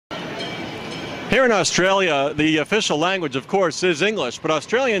Here in Australia, the official language, of course, is English, but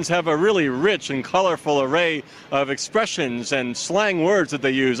Australians have a really rich and colorful array of expressions and slang words that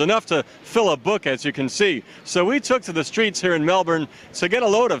they use, enough to fill a book, as you can see. So we took to the streets here in Melbourne to get a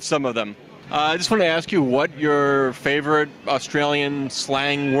load of some of them. I just want to ask you what your favorite Australian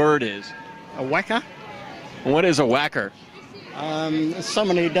slang word is. A whacker? What is a whacker?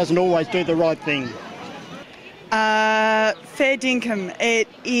 Someone who doesn't always do the right thing. Fair dinkum. It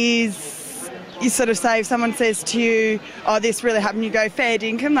is, you sort of say, if someone says to you, oh, this really happened, you go, fair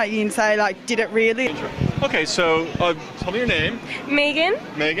dinkum, like you can say, like, did it really? Okay, so tell me your name. Megan.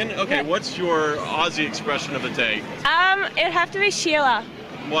 Megan? Okay, Yeah. What's your Aussie expression of the day? It'd have to be Sheila.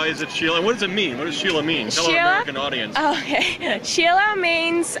 Why is it Sheila? And what does it mean? What does Sheila mean? Tell our American audience. Oh, okay. Sheila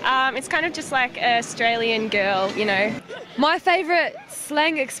means, it's kind of just like an Australian girl, you know. My favourite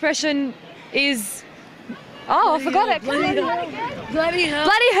slang expression is... Oh, I forgot it. Bloody hell.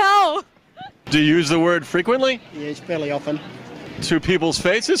 Bloody hell! Do you use the word frequently? Yes, fairly often. To people's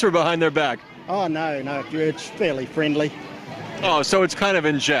faces or behind their back? Oh, no, it's fairly friendly. Oh, so it's kind of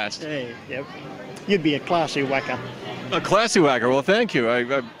in jest. Yeah, yep. You'd be a classy whacker. A classy whacker. Well, thank you.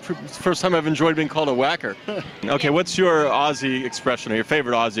 It's the first time I've enjoyed being called a whacker. Okay, what's your Aussie expression or your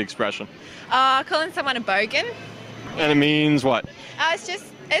favorite Aussie expression? Calling someone a bogan. And it means what?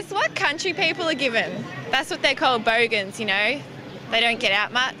 It's what country people are given. That's what they're called, bogans, you know. They don't get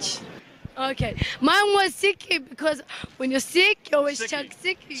out much. Okay. Mine was sicky because when you're sick, you always chuck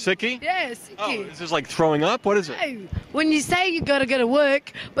sicky. Sicky? Yeah, sicky. Oh, is this like throwing up? What is it? No. When you say you gotta go to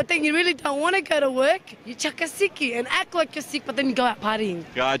work, but then you really don't want to go to work, you chuck a sicky and act like you're sick, but then you go out partying.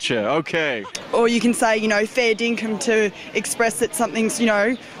 Gotcha. Okay. Or you can say, you know, fair dinkum to express that something's, you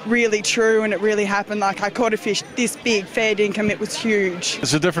know, really true and it really happened. Like I caught a fish this big, fair dinkum, it was huge.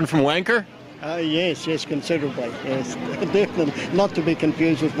 Is it different from wanker? Yes, considerably. Yes, definitely not to be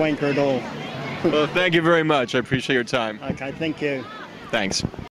confused with wanker at all. Well, thank you very much. I appreciate your time. Okay, thank you. Thanks.